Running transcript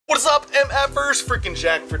What is up, MFers? Freaking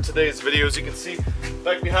Jack for today's video. As you can see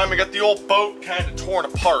back behind me, I got the old boat kind of torn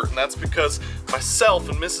apart, and that's because myself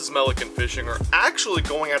and Mrs. Milliken Fishing are actually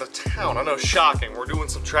going out of town. I know, shocking. We're doing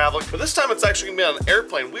some traveling, but this time it's actually gonna be on an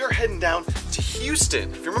airplane. We are heading down to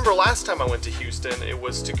Houston. If you remember last time I went to Houston, it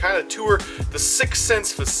was to kind of tour the 6th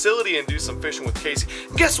Sense facility and do some fishing with Casey.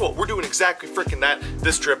 And guess what? We're doing exactly freaking that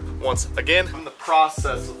this trip once again. I'm in the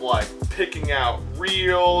process of like picking out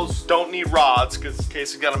reels. Don't need rods because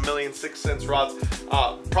Casey's got a million 6th Sense rods.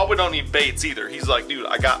 Probably don't need baits either. He's like, dude,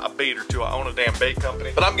 I got a bait or two. I own a damn bait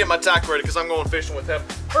company. But I'm getting my tackle ready because I'm going fishing with him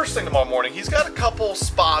first thing tomorrow morning. He's got a couple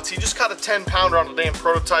spots. He just caught a 10-pounder on a damn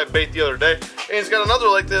prototype bait the other day. And he's got another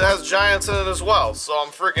lake that has giants in it as well. So I'm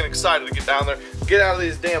freaking excited to get down there, get out of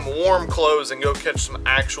these damn warm clothes and go catch some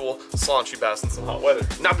actual slaunchy bass in some hot weather.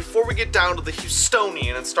 Now, before we get down to the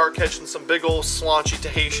Houstonian and start catching some big old slaunchy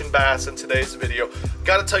Tahitian bass in today's video,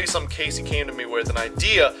 gotta tell you something. Casey came to me with an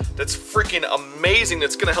idea that's freaking amazing,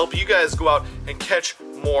 that's gonna help you guys go out and catch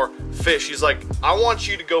more fish. He's like, I want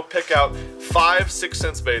you to go pick out 5 6th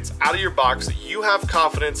Sense baits out of your box that you have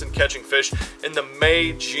confidence in catching fish in the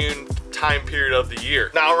May-June time period of the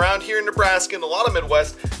year. Now, around here in Nebraska and a lot of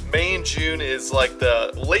Midwest, May and June is like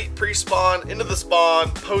the late pre-spawn, into the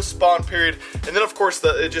spawn, post-spawn period, and then of course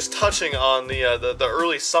just touching on the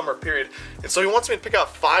early summer period. And so he wants me to pick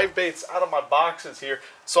out 5 baits out of my boxes here.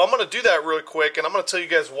 So I'm gonna do that really quick, and I'm gonna tell you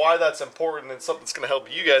guys why that's important and something that's gonna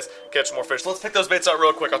help you guys catch more fish. So let's pick those baits out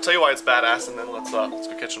real quick. I'll tell you why it's badass, and then let's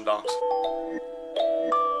go catch some donks.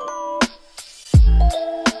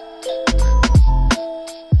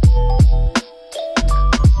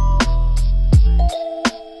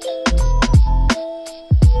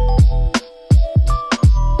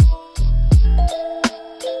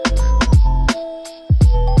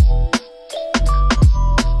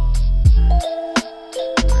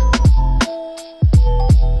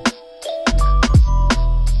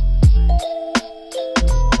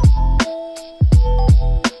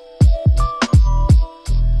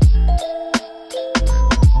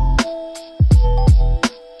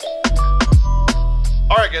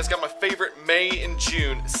 Got my favorite May and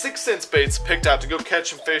June 6th Sense baits picked out to go catch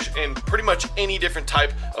some fish in pretty much any different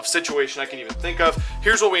type of situation I can even think of.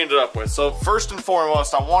 Here's what we ended up with. So first and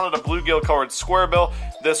foremost, I wanted a bluegill colored square bill.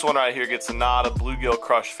 This one right here gets a nod, a bluegill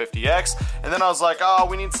crush 50X. And then I was like, oh,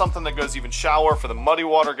 we need something that goes even shallower for the muddy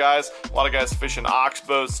water guys. A lot of guys fishing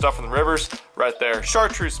oxbows, stuff in the rivers. Right there,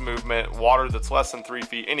 chartreuse movement, water that's less than 3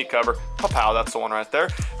 feet, any cover. Pow, that's the one right there.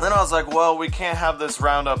 And then I was like, well, we can't have this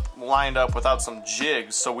roundup lined up without some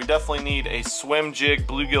jigs, so we definitely need a swim jig,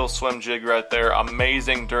 bluegill swim jig right there.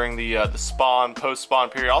 Amazing during the spawn, post-spawn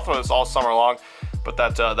period. I'll throw this all summer long, but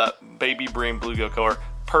that baby bream bluegill color,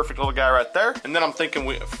 perfect little guy right there. And then I'm thinking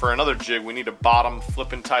for another jig, we need a bottom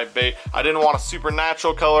flipping type bait. I didn't want a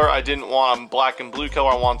supernatural color. I didn't want a black and blue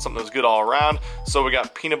color. I want something that's good all around. So we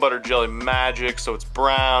got peanut butter jelly magic. So it's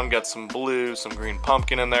brown, got some blue, some green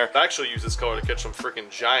pumpkin in there. I actually use this color to catch some freaking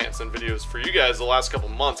giants in videos for you guys the last couple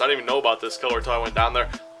months. I didn't even know about this color until I went down there.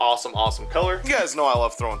 Awesome, awesome color. You guys know I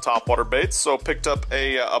love throwing topwater baits, so picked up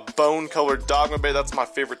a bone-colored dogma bait. That's my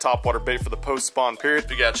favorite topwater bait for the post-spawn period. If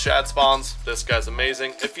you got shad spawns, this guy's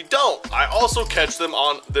amazing. If you don't, I also catch them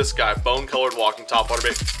on this guy, bone-colored walking topwater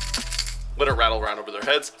bait. Let it rattle around over their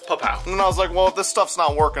heads, pow. And then I was like, well, if this stuff's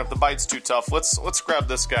not working, if the bite's too tough, let's grab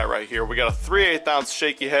this guy right here. We got a 3/8 ounce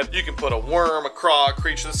shaky head. You can put a worm, a craw, a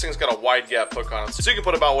creature. This thing's got a wide gap hook on it. So you can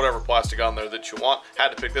put about whatever plastic on there that you want.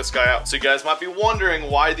 Had to pick this guy out. So you guys might be wondering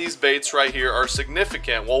why these baits right here are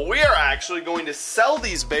significant. Well, we are actually going to sell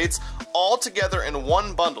these baits all together in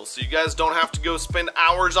one bundle. So you guys don't have to go spend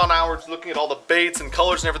hours on hours looking at all the baits and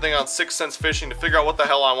colors and everything on 6th Sense Fishing to figure out what the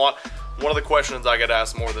hell I want. One of the questions I get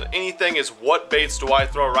asked more than anything is, what baits do I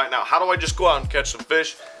throw right now? How do I just go out and catch some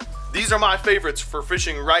fish? These are my favorites for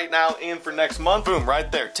fishing right now and for next month. Boom, right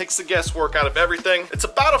there. Takes the guesswork out of everything. It's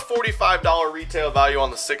about a $45 retail value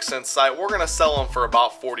on the 6th Sense site. We're gonna sell them for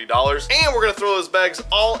about $40. And we're gonna throw those bags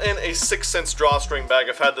all in a 6th Sense drawstring bag.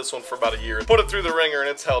 I've had this one for about a year. Put it through the ringer and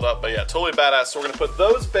it's held up, but yeah, totally badass. So we're gonna put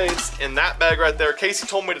those baits in that bag right there. Casey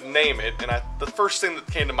told me to name it, and the first thing that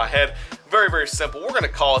came to my head, very, very simple. We're gonna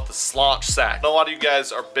call it the Slaunch Sack. A lot of you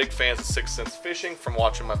guys are big fans of 6th Sense Fishing from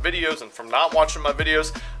watching my videos and from not watching my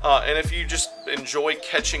videos. And if you just enjoy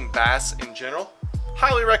catching bass in general,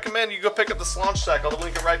 highly recommend you go pick up the Slaunch Sack. I'll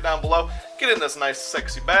link it right down below. Get in this nice,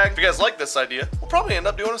 sexy bag. If you guys like this idea, we'll probably end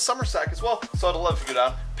up doing a summer sack as well. So I'd love if you go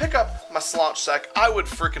down, pick up my Slaunch Sack. I would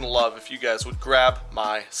freaking love if you guys would grab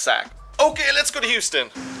my sack. Okay, let's go to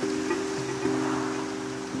Houston.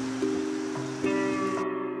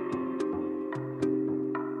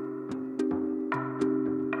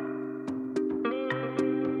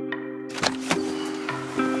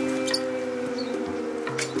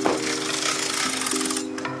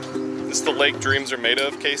 the lake dreams are made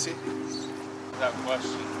of, Casey? That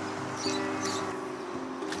question.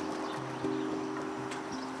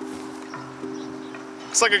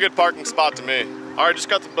 Looks like a good parking spot to me. All right, just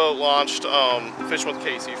got the boat launched. Fishing with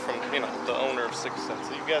Casey from, you know, the owner of 6 Cents.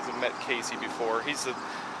 So you guys have met Casey before. He's a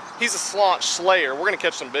slaunch slayer. We're gonna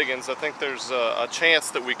catch some big ones. I think there's a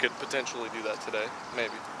chance that we could potentially do that today,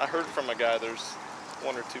 maybe. I heard from a guy there's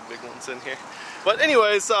 1 or 2 big ones in here. But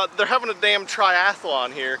anyways, they're having a damn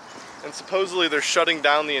triathlon here, and supposedly they're shutting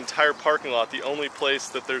down the entire parking lot, the only place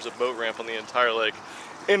that there's a boat ramp on the entire lake,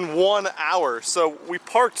 in 1 hour. So we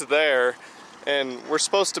parked there, and we're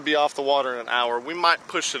supposed to be off the water in an hour. We might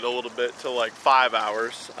push it a little bit to like 5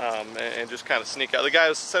 hours, and just kind of sneak out. The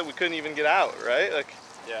guy said we couldn't even get out, right? Like,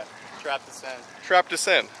 yeah, trapped us in. Trapped us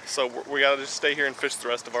in. So we gotta just stay here and fish the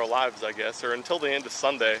rest of our lives, I guess, or until the end of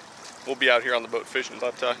Sunday. We'll be out here on the boat fishing.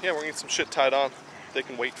 But yeah, we're gonna get some shit tied on. They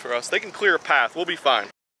can wait for us. They can clear a path. We'll be fine.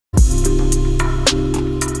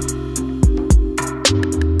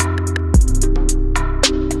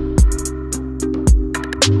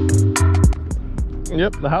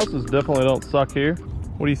 Yep, the houses definitely don't suck here.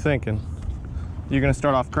 What are you thinking? You're gonna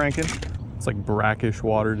start off cranking? It's like brackish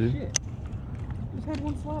water, dude. Shit. Just had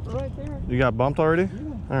one slapper right there. You got bumped already?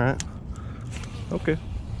 Yeah. All right. Okay.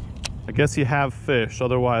 I guess you have fished.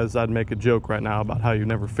 Otherwise, I'd make a joke right now about how you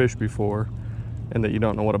never fished before and that you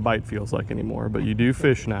don't know what a bite feels like anymore. But you do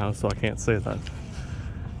fish now, so I can't say that.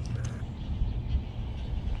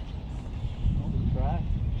 Trash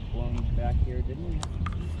blown back here, didn't we?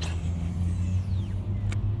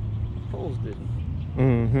 Poles didn't.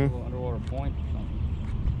 Mm-hmm. Underwater point or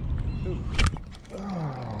something.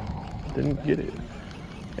 Oh, didn't get it.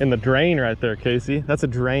 In the drain right there, Casey. That's a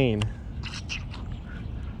drain.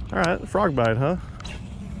 All right, frog bite, huh?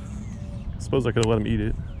 Suppose I could have let him eat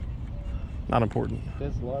it. Not important.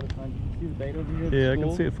 There's a lot of times. You see the bait over here? Yeah, I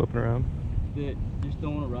can see it flipping around. That you're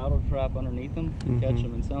throwing a rattle trap underneath them to catch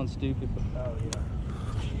them, and sounds stupid, but oh yeah.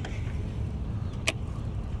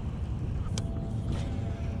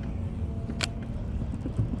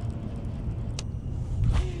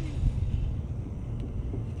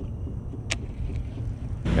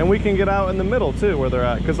 And we can get out in the middle too, where they're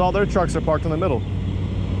at, because all their trucks are parked in the middle.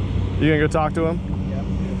 You gonna go talk to him? Yeah,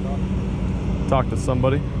 Talk to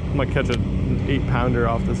somebody. I might catch an 8-pounder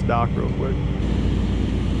off this dock real quick.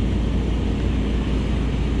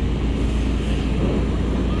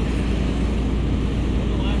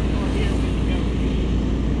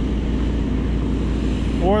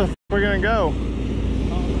 Where the f are we gonna go?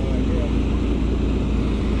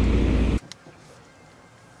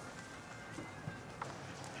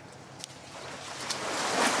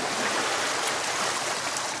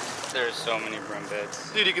 There's so many brim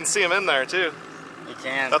beds. Dude, you can see them in there too. You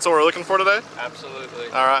can. That's what we're looking for today? Absolutely.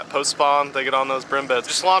 All right, post spawn, they get on those brim beds.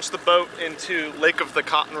 Just launched the boat into Lake of the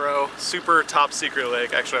Cotton Row, super top secret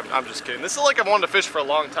lake. Actually, I'm just kidding. This is a lake I've wanted to fish for a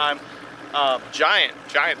long time. Giant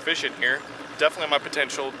fish in here. Definitely my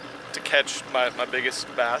potential to catch my biggest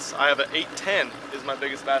bass. I have an 810 is my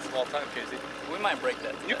biggest bass of all time, Casey. We might break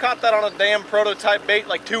that today. You caught that on a damn prototype bait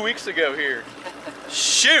like 2 weeks ago here.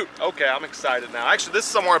 Shoot! Okay, I'm excited now. Actually, this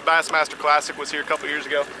is somewhere Bassmaster Classic was here a couple years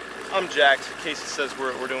ago. I'm jacked. Casey says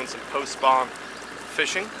we're doing some post-spawn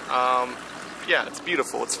fishing. Yeah, it's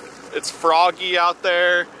beautiful. It's froggy out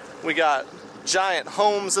there. We got giant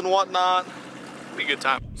homes and whatnot. Be a good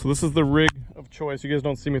time. So this is the rig of choice. You guys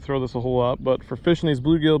don't see me throw this a whole lot, but for fishing these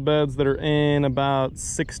bluegill beds that are in about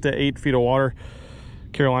 6 to 8 feet of water,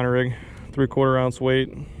 Carolina rig, 3/4 ounce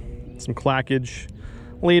weight, some clackage,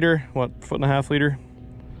 leader, what, 1.5 foot leader,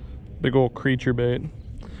 big old creature bait.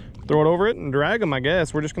 Throw it over it and drag them, I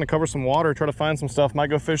guess. We're just gonna cover some water, try to find some stuff.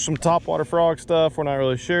 Might go fish some topwater frog stuff. We're not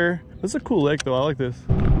really sure. This is a cool lake though, I like this.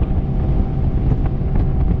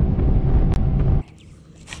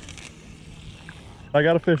 I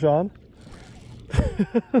got a fish on.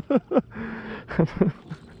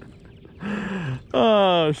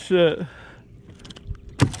 Oh shit.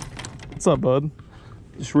 What's up, bud?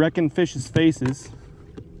 Just wrecking fish's faces.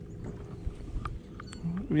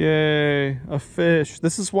 Yay, a fish.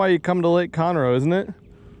 This is why you come to Lake Conroe, isn't it?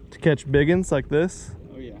 To catch big ones like this.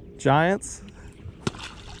 Oh yeah. Giants.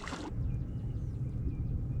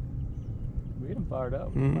 We get them fired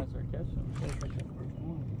up. We might start catching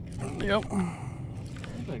them. Yep.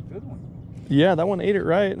 That's a good one. Yeah, that one ate it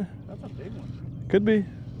right. That's a big one. Could be.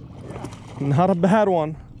 Not a bad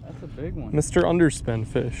one. That's a big one. Mr. Underspin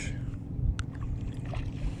fish.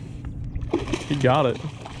 He got it.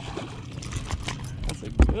 That's a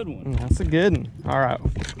good one. That's a good one. All right,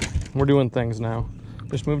 we're doing things now.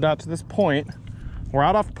 Just moved out to this point. We're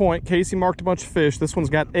out off point. Casey marked a bunch of fish. This one's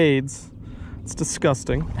got AIDS. It's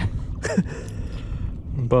disgusting.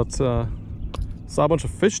 But saw a bunch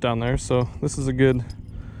of fish down there, so this is a good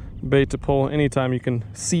bait to pull anytime you can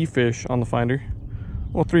see fish on the finder.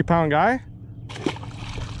 Little 3-pound guy,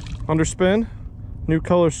 underspin, new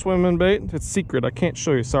color swimming bait. It's secret, I can't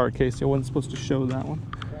show you. Sorry, Casey, I wasn't supposed to show that one.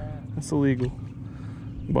 That's illegal.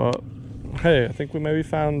 But hey, I think we maybe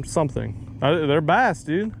found something. They're bass,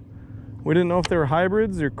 dude. We didn't know if they were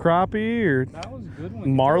hybrids or crappie or that was a good one.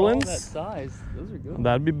 marlins. That size, those are good.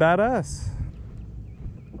 That'd be badass.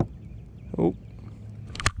 Oh,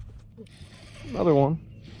 another one.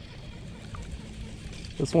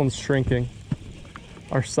 This one's shrinking.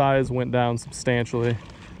 Our size went down substantially,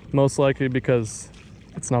 most likely because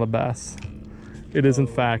it's not a bass. It is in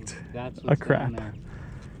fact a crap.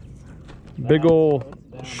 Big ol'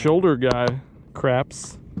 shoulder guy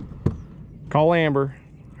craps. Call Amber,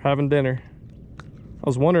 having dinner. I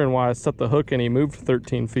was wondering why I set the hook and he moved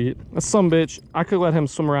 13 feet. That's some bitch. I could let him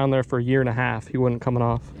swim around there for a year and a half. He wasn't coming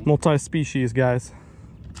off. Multi-species, guys.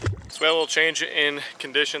 So we had a little change in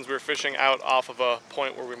conditions. We were fishing out off of a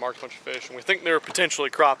point where we marked a bunch of fish, and we think they were potentially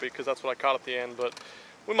crappie because that's what I caught at the end, but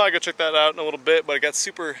we might go check that out in a little bit. But it got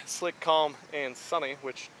super slick, calm, and sunny,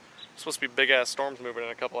 which is supposed to be big-ass storms moving in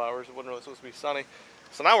a couple hours. It wasn't really supposed to be sunny.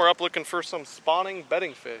 So now we're up looking for some spawning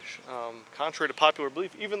bedding fish. Contrary to popular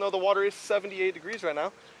belief, even though the water is 78 degrees right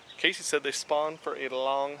now, Casey said they spawn for a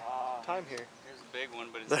long time here. There's a big one,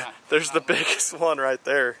 but it's not. There's the biggest one right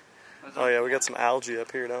there. Oh yeah, we got some algae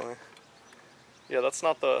up here, don't we? Yeah, that's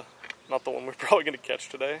not the one we're probably gonna catch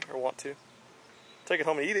today or want to. Take it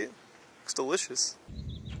home and eat it. Looks delicious.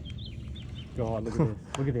 God, look at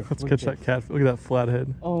this. Look at this. Let's catch that cat. Look at that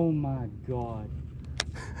flathead. Oh my God.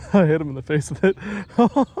 I hit him in the face with it.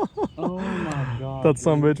 Oh my God. That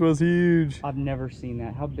sumbitch was huge. I've never seen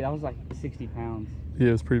that. How big? That was like 60 pounds. Yeah,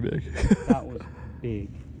 it was pretty big. That was big.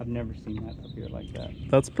 I've never seen that up here like that.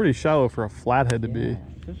 That's pretty shallow for a flathead to be.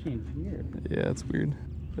 Especially in here. Yeah, it's weird.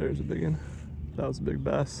 There's a big one. That was a big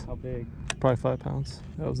bass. How big? Probably 5 pounds.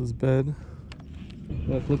 That was his bed.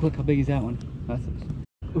 Look how big is that one. That's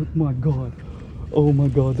oh my God. Oh my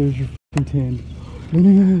God, there's your f***ing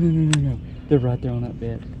 10. No. They're right there on that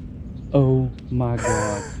bed. Oh my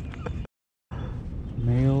God.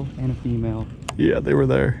 Male and a female. Yeah, they were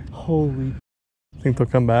there. Holy. Think they'll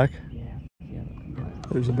come back? Yeah, they'll come back.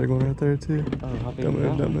 There's a big one right there too. Oh, how big Don't is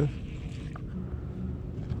move, that don't one? move.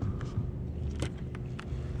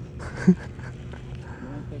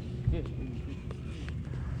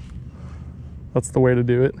 That's the way to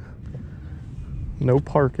do it. No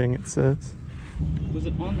parking, it says. Was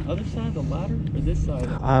it on the other side of the ladder or this side?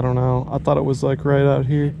 I don't know. I thought it was like right out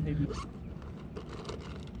here.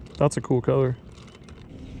 That's a cool color.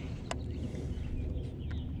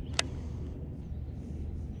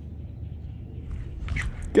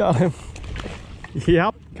 Got him.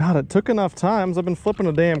 Yep. God, it took enough times. I've been flipping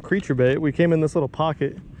a damn creature bait. We came in this little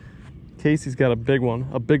pocket. Casey's got a big one,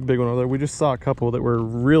 a big one over there. We just saw a couple that were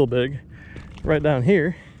real big right down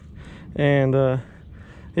here. And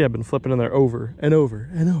yeah, I've been flipping in there over and over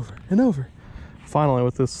and over and over. Finally,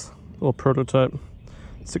 with this little prototype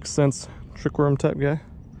 6 cents trickworm type guy.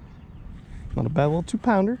 Not a bad little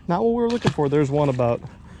 2-pounder. Not what we were looking for. There's one about,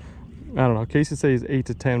 I don't know, Casey says 8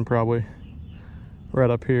 to 10 probably. Right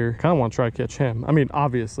up here. Kind of want to try to catch him. I mean,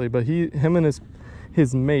 obviously, but him and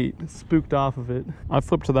his mate spooked off of it. I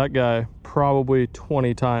flipped to that guy probably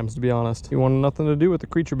 20 times, to be honest. He wanted nothing to do with the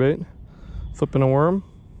creature bait. Flipping a worm,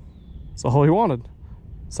 that's all he wanted.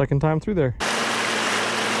 Second time through there.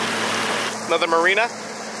 Another marina?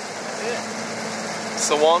 That's it. It's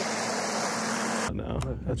the one? No,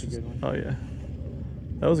 that's just, oh yeah.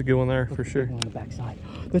 That was a good one there, for sure. On the back side.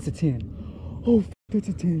 That's a 10. Oh, that's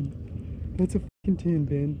a 10. That's a fucking 10,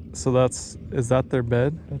 Ben. So is that their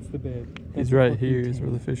bed? That's the bed. That's He's right here, is where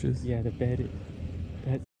the fish is. Yeah, the bed.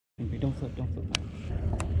 Don't flip.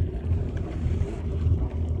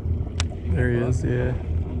 There he is, yeah.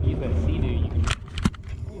 You better see, dude.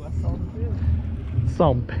 Oh, I saw the fish.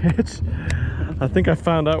 Some bitch. I think I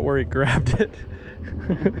found out where he grabbed it.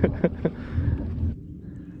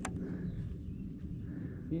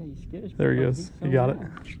 Yeah, he's scared. There he goes. You got it.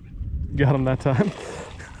 Got him that time.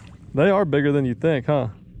 They are bigger than you think, huh?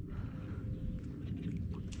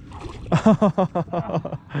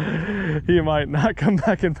 He might not come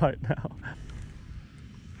back and bite now.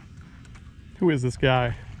 Who is this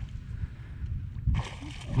guy?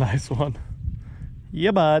 Nice one.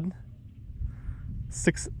 Yeah, bud.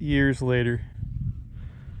 6 years later.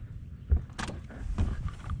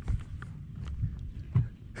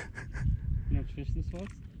 You know which fish this was?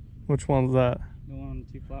 Which one's that? The one on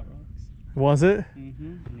the 2 flat rocks. Was it?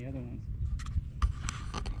 And the other ones.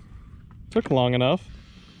 Took long enough.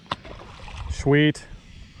 Sweet.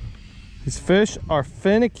 These fish are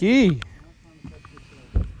finicky.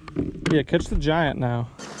 Yeah, catch the giant now.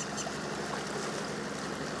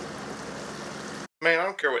 Man, I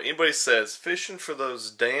don't care what anybody says. Fishing for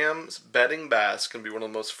those damn bedding bass can be one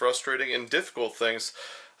of the most frustrating and difficult things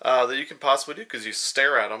that you can possibly do, because you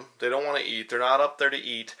stare at them. They don't want to eat. They're not up there to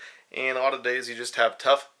eat. And a lot of days you just have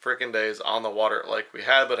tough freaking days on the water like we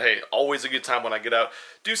had. But hey, always a good time when I get out,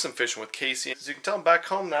 do some fishing with Casey. As you can tell, I'm back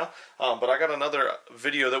home now. But I got another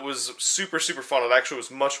video that was super, super fun. It actually was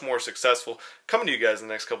much more successful coming to you guys in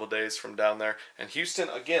the next couple of days from down there in Houston.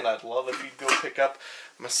 Again, I'd love if you'd go pick up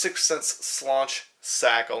my 6 cents slaunch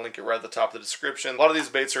sack. I'll link it right at the top of the description. A lot of these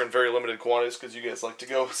baits are in very limited quantities because you guys like to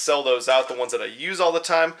go sell those out, the ones that I use all the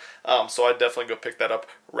time. So I'd definitely go pick that up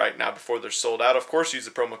right now before they're sold out. Of course, use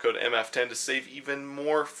the promo code MF10 to save even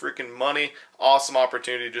more freaking money. Awesome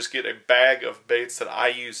opportunity to just get a bag of baits that I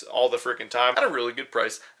use all the freaking time at a really good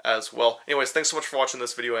price as well. Anyways, thanks so much for watching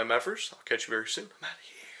this video, MFers. I'll catch you very soon. I'm out of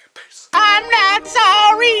here. Peace. I'm not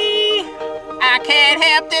sorry. I can't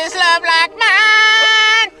help this love like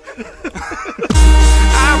mine.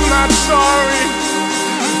 I'm not sorry.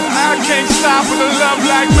 I can't stop with a love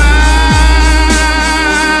like mine.